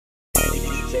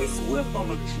DJ Swift on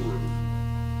the truth.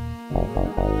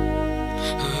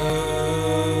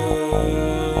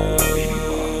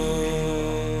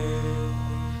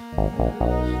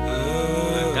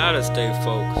 I gotta stay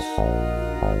focused.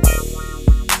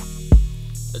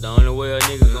 That's the only way a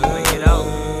nigga gon' make it out.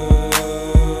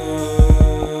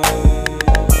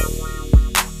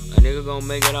 A nigga gon'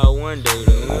 make it out one day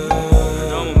though. I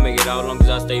know I'ma make it out as long as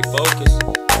I stay focused.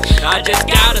 I just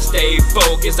gotta stay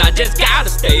focused, I just gotta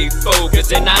stay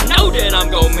focused. And I know that I'm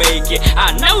gon' make it,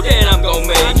 I know that I'm gon'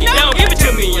 make it. Now give it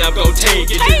to me, I'm gon' take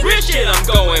it. This real shit, I'm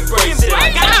gon' embrace it. I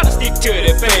gotta stick to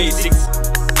the basics.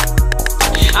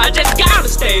 I just gotta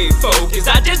stay focused,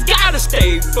 I just gotta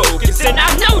stay focused. And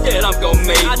I know that I'm gon'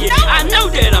 make it, I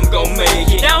know that I'm gon' make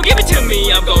it. Now give it to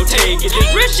me, I'm gon' take it. This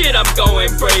real shit, I'm gon'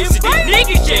 embrace it. These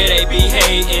niggas shit, they be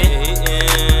hating.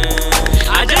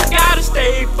 I just gotta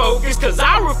stay focused, cause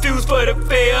I refuse for the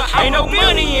fail. Ain't no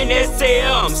money in that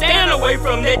cell, I'm staying away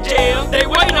from that jail. They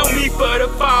waiting on me for the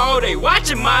fall, they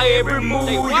watching my every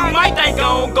move. You might think I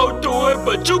don't go through it,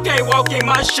 but you can't walk in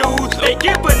my shoes. They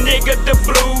give a nigga the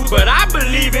blues, but I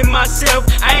believe in myself.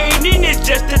 I ain't in this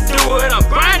just to do it, I'm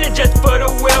grinding just for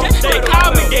the wealth. They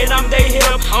call me, then I'm they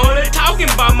help, only talking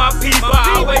about my people.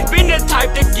 I always been the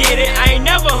type to get it, I ain't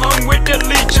never hung with the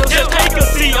leechers. Just take a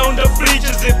seat on the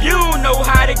bleachers if you don't know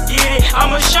how to get it.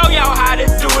 I'ma show y'all how to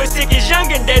do it. Sick as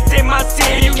youngin' that's in my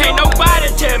city. Can't nobody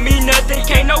tell me nothing,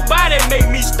 can't nobody make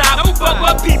me stop. Fuck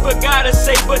what people gotta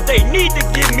say, but they need to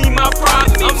give me my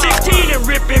props. I'm 16 and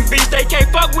ripping beats, they can't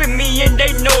fuck with me and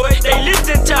they know it. They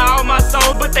listen to all my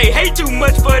songs, but they hate too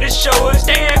much for the show.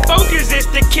 Staying focused is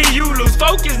the key, you lose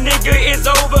focus, nigga, it's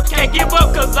over. Can't give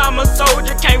up cause I'm a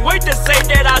soldier, can't wait to say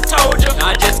that I told you.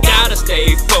 I just gotta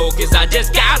stay focused, I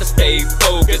just gotta stay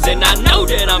focused. And I know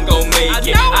that I'm gon' make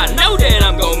it, I know that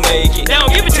I'm gon' make it. Now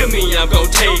give it to me, I'm gon'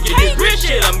 take it. This real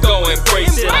shit, I'm gon'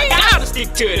 embrace it. I gotta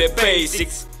stick to the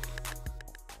basics.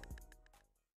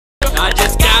 I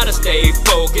just gotta stay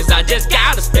focused, I just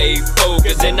gotta stay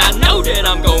focused. And I know that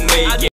I'm gon' make it.